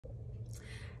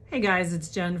Hey guys, it's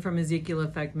Jen from Ezekiel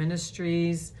Effect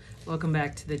Ministries. Welcome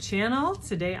back to the channel.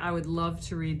 Today I would love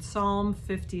to read Psalm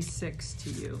 56 to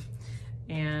you.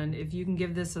 And if you can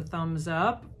give this a thumbs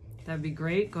up, that'd be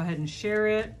great. Go ahead and share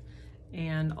it.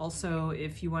 And also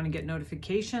if you want to get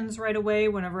notifications right away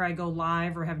whenever I go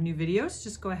live or have new videos,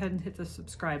 just go ahead and hit the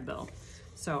subscribe bell.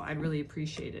 So I'd really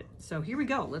appreciate it. So here we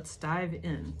go. Let's dive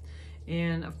in.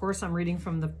 And of course I'm reading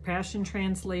from the Passion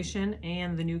Translation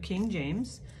and the New King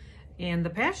James. And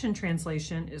the Passion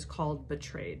Translation is called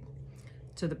Betrayed.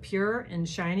 To the pure and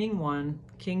shining one,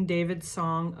 King David's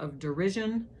song of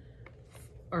derision,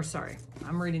 or sorry,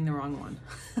 I'm reading the wrong one.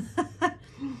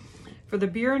 For the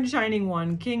pure and shining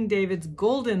one, King David's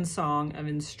golden song of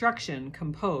instruction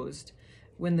composed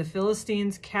when the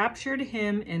Philistines captured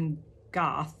him in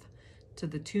Gath to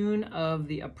the tune of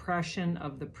the oppression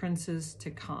of the princes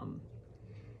to come.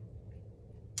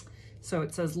 So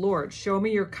it says, Lord, show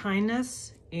me your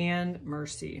kindness and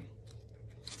mercy,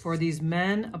 for these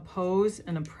men oppose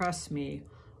and oppress me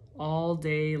all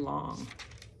day long.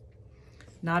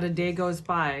 Not a day goes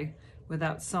by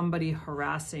without somebody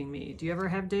harassing me. Do you ever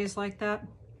have days like that?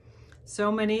 So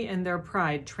many in their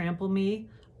pride trample me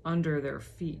under their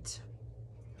feet.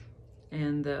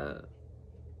 And the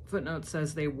footnote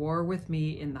says they war with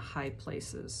me in the high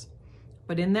places.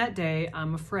 But in that day,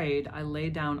 I'm afraid I lay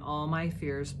down all my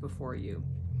fears before you.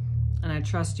 And I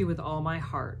trust you with all my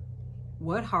heart.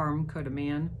 What harm could a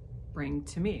man bring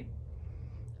to me?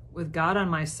 With God on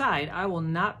my side, I will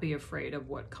not be afraid of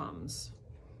what comes.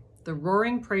 The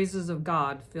roaring praises of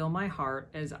God fill my heart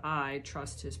as I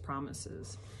trust his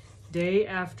promises. Day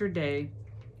after day,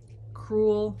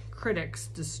 cruel critics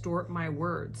distort my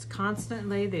words.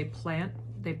 Constantly they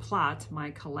plot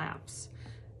my collapse.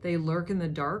 They lurk in the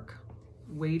dark,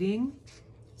 waiting,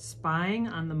 spying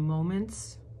on the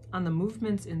movements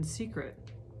in secret,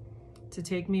 to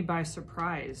take me by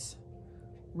surprise,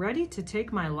 ready to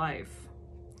take my life.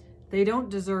 They don't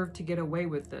deserve to get away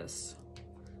with this.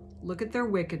 Look at their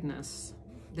wickedness,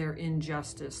 their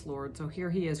injustice, Lord. So here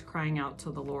he is crying out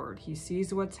to the Lord. He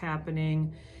sees what's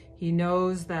happening. He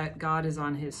knows that God is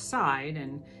on his side,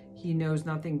 and he knows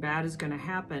nothing bad is going to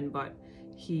happen, but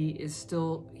he's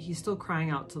still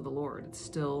crying out to the Lord. It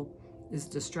still is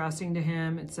distressing to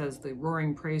him. It says the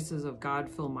roaring praises of God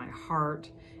fill my heart,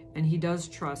 and he does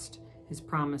trust his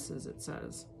promises, it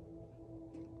says.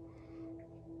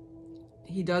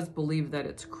 He does believe that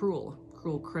it's cruel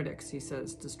critics, he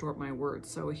says, distort my words.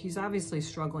 So he's obviously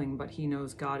struggling, but he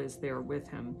knows God is there with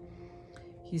him.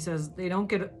 He says they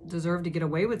don't deserve to get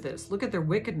away with this. Look at their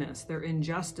wickedness, their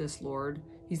injustice, Lord.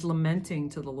 He's lamenting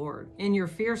to the Lord. In your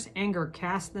fierce anger,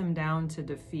 cast them down to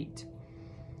defeat.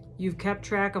 You've kept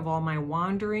track of all my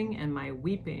wandering and my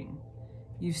weeping.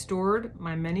 You've stored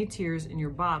my many tears in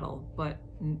your bottle,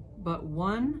 not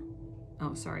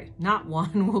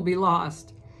one will be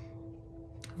lost,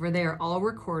 for they are all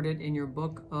recorded in your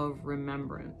book of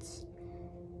remembrance.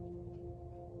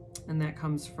 And that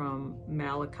comes from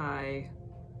Malachi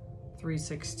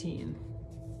 3:16.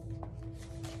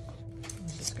 I'm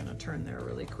just going to turn there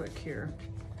really quick here.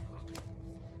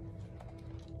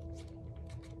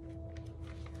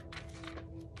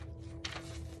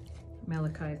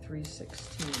 Malachi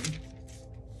 3:16.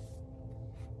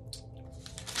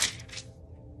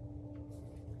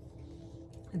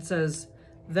 It says,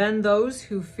 Then those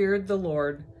who feared the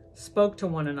Lord spoke to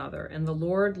one another, and the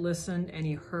Lord listened and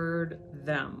he heard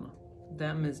them.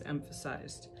 Them is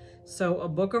emphasized. So a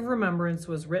book of remembrance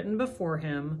was written before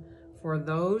him for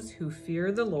those who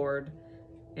fear the Lord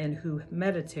and who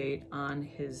meditate on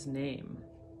his name.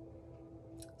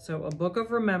 So a book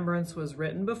of remembrance was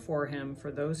written before him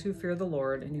for those who fear the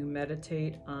Lord and who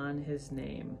meditate on his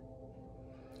name.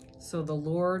 So the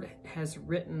Lord has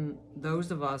written those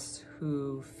of us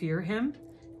who fear him.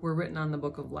 We're written on the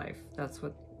book of life. That's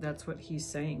what he's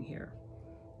saying here.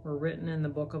 We're written in the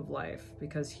book of life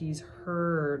because he's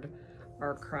heard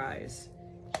our cries.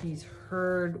 He's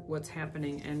heard what's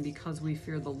happening. And because we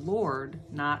fear the Lord,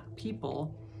 not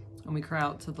people, and we cry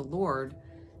out to the Lord,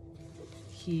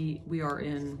 we are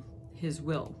in his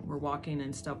will. We're walking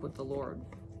in step with the Lord.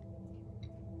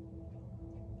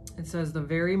 It says, the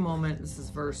very moment, this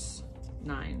is verse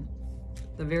 9,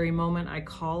 the very moment I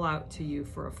call out to you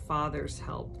for a father's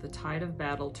help, the tide of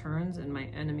battle turns and my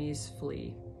enemies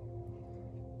flee.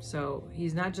 So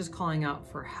he's not just calling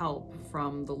out for help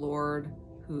from the Lord,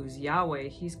 who's Yahweh.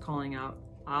 He's calling out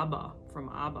Abba,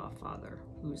 from Abba, Father,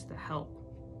 who's the help,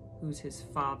 who's his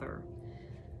father.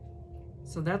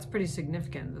 So that's pretty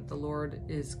significant that the Lord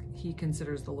he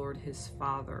considers the Lord his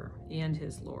father and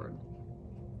his Lord.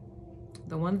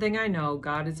 The one thing I know,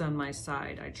 God is on my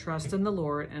side. I trust in the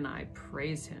Lord and I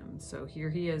praise him. So here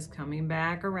he is coming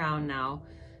back around now.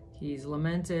 He's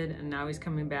lamented and now he's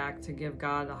coming back to give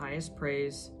God the highest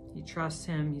praise. He trusts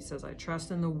him. He says, I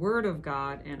trust in the word of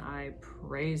God and I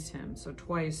praise him. So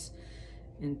twice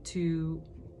in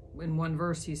one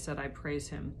verse, he said, I praise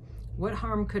him. What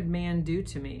harm could man do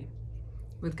to me?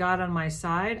 With God on my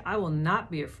side, I will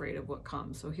not be afraid of what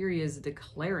comes. So here he is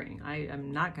declaring, I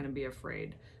am not going to be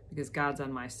afraid because God's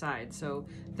on my side. So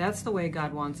that's the way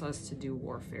God wants us to do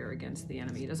warfare against the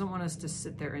enemy. He doesn't want us to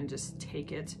sit there and just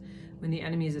take it when the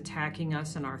enemy is attacking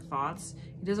us in our thoughts.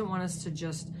 He doesn't want us to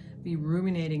just be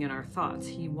ruminating in our thoughts.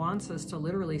 He wants us to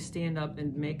literally stand up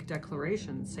and make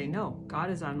declarations, say, no, God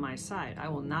is on my side. I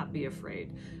will not be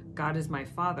afraid. God is my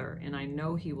Father, and I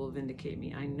know he will vindicate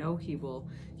me. I know he will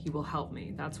help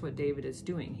me. That's what David is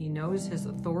doing. He knows his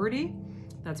authority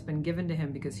that's been given to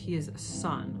him because he is a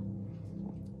son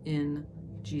in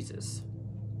Jesus.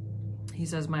 He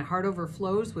says, my heart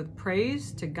overflows with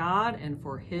praise to God and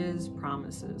for his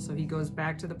promises. So he goes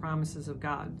back to the promises of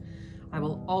God. I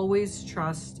will always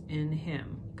trust in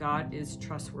him. God is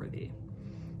trustworthy.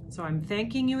 So I'm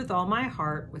thanking you with all my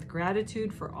heart, with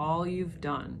gratitude for all you've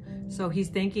done. So he's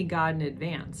thanking God in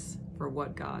advance for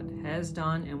what God has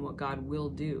done and what God will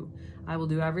do. I will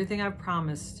do everything I've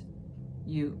promised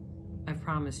you,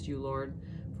 Lord.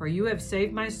 For you have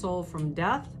saved my soul from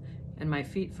death and my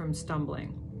feet from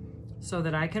stumbling, so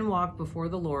that I can walk before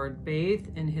the Lord,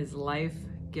 bathed in his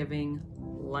life-giving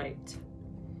light.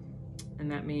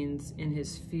 And that means in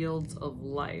his fields of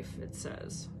life, it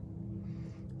says.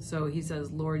 So he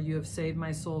says, Lord, you have saved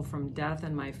my soul from death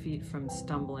and my feet from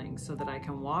stumbling, so that I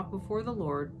can walk before the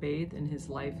Lord, bathed in his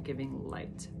life-giving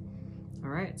light. All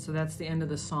right, so that's the end of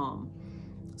the psalm.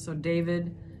 So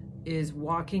David is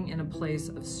walking in a place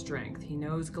of strength. He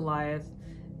knows Goliath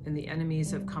and the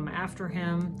enemies have come after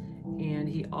him, and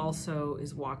he also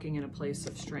is walking in a place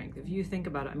of strength. If you think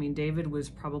about it, I mean, David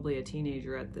was probably a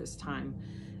teenager at this time,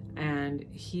 and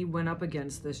he went up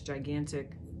against this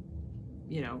gigantic,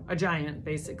 a giant,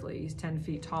 basically. He's 10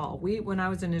 feet tall. When I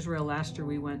was in Israel last year,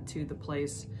 we went to the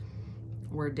place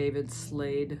where David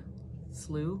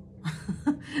slew,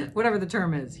 whatever the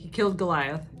term is. He killed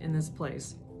Goliath in this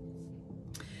place.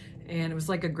 And it was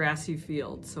like a grassy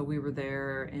field. So we were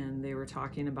there and they were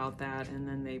talking about that, and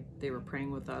then they were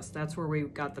praying with us. That's where we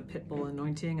got the pit bull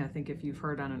anointing. I think if you've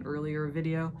heard on an earlier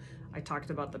video, I talked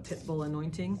about the pit bull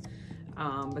anointing.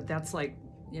 But that's like,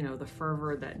 the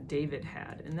fervor that David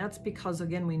had. And that's because,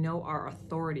 again, we know our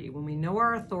authority. When we know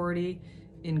our authority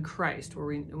in Christ, where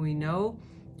we know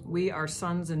we are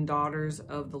sons and daughters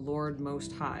of the Lord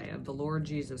Most High, of the Lord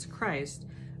Jesus Christ,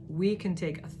 we can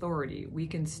take authority. We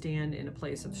can stand in a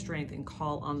place of strength and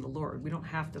call on the Lord. We don't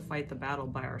have to fight the battle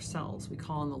by ourselves. We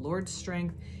call on the Lord's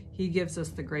strength. He gives us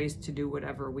the grace to do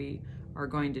whatever we are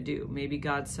going to do. Maybe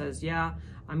God says, yeah,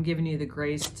 I'm giving you the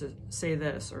grace to say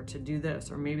this or to do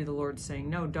this. Or maybe the Lord's saying,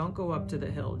 no, don't go up to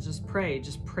the hill. Just pray.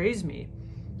 Just praise me.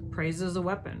 Praise is a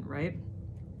weapon, right?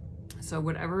 So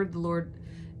whatever the Lord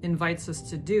invites us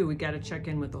to do, we got to check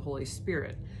in with the Holy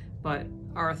Spirit. But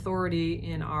our authority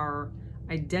in our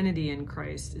identity in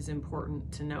Christ is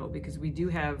important to know, because we do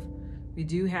have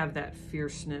that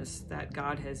fierceness that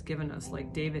God has given us,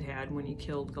 like David had when he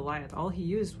killed Goliath. All he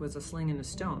used was a sling and a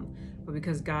stone, but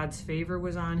because God's favor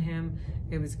was on him,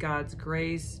 it was God's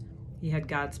grace, he had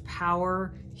God's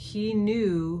power, he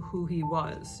knew who he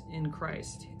was in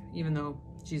Christ, even though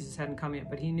Jesus hadn't come yet,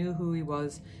 but he knew who he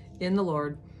was in the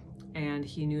Lord, and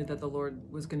he knew that the Lord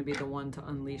was going to be the one to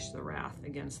unleash the wrath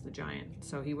against the giant,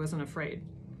 so he wasn't afraid.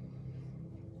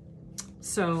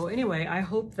 So anyway, I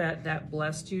hope that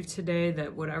blessed you today,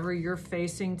 that whatever you're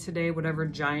facing today, whatever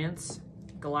giants,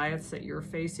 Goliaths that you're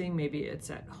facing, maybe it's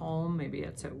at home, maybe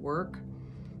it's at work,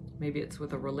 maybe it's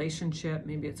with a relationship,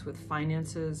 maybe it's with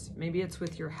finances, maybe it's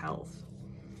with your health.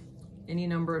 Any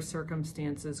number of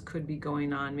circumstances could be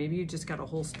going on. Maybe you just got a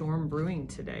whole storm brewing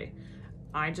today.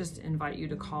 I just invite you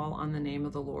to call on the name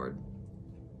of the Lord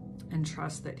and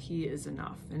trust that he is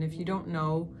enough. And if you don't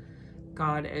know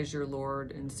God as your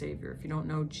Lord and Savior, if you don't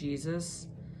know Jesus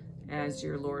as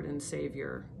your Lord and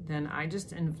Savior, then I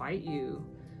just invite you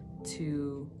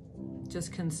to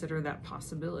just consider that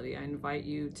possibility. I invite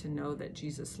you to know that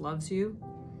Jesus loves you,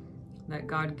 that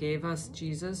God gave us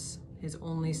Jesus, his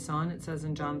only son. It says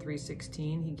in John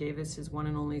 3:16, he gave us his one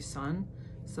and only son,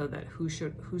 so that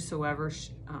whosoever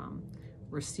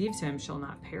receives him shall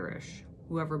not perish.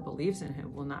 Whoever believes in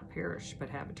him will not perish, but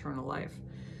have eternal life.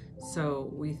 So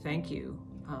we thank you.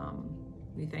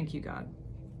 We thank you, God.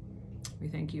 We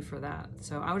thank you for that.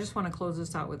 So I just want to close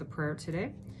this out with a prayer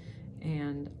today.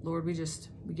 And Lord, we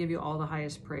give you all the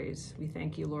highest praise. We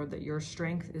thank you, Lord, that your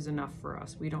strength is enough for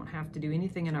us. We don't have to do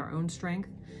anything in our own strength.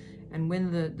 And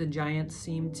when the giants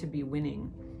seem to be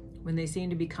winning, when they seem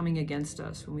to be coming against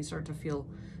us, when we start to feel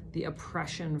the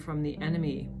oppression from the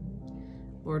enemy,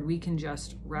 Lord, we can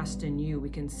just rest in you.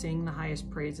 We can sing the highest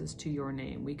praises to your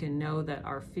name. We can know that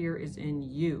our fear is in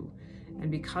you. And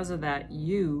because of that,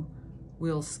 you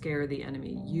will scare the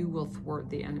enemy. You will thwart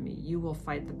the enemy. You will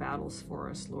fight the battles for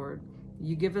us, Lord.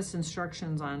 You give us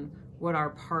instructions on what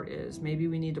our part is. Maybe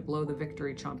we need to blow the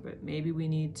victory trumpet. Maybe we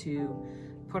need to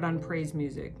put on praise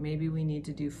music. Maybe we need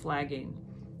to do flagging.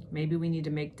 Maybe we need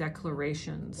to make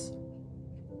declarations.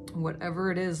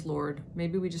 Whatever it is, Lord,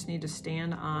 maybe we just need to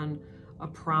stand on a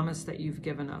promise that you've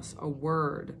given us, a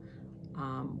word.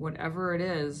 Whatever it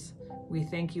is, we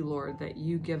thank you, Lord, that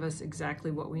you give us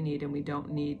exactly what we need and we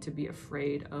don't need to be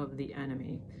afraid of the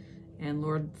enemy. And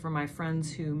Lord, for my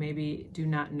friends who maybe do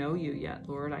not know you yet,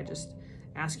 Lord, I just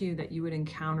ask you that you would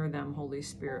encounter them, Holy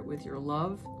Spirit, with your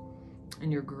love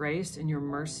and your grace and your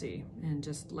mercy, and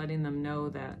just letting them know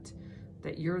that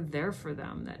you're there for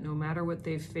them, that no matter what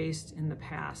they've faced in the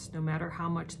past, no matter how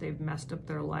much they've messed up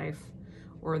their life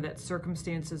or that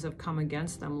circumstances have come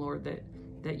against them, Lord,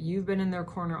 that you've been in their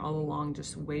corner all along,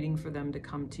 just waiting for them to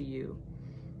come to you.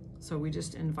 So we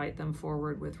just invite them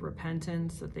forward with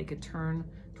repentance, that they could turn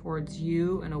towards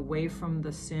you and away from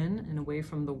the sin and away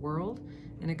from the world,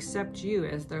 and accept you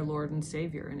as their Lord and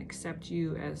Savior, and accept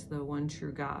you as the one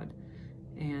true God,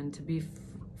 and to be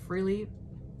freely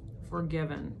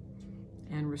forgiven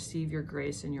and receive your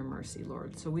grace and your mercy,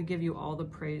 Lord. So we give you all the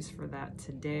praise for that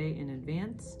today in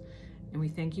advance, and we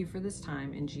thank you for this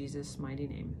time in Jesus' mighty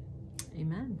name.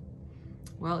 Amen.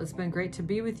 Well, it's been great to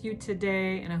be with you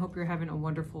today, and I hope you're having a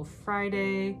wonderful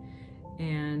Friday,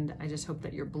 and I just hope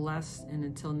that you're blessed. And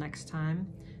until next time,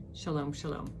 shalom,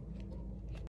 shalom.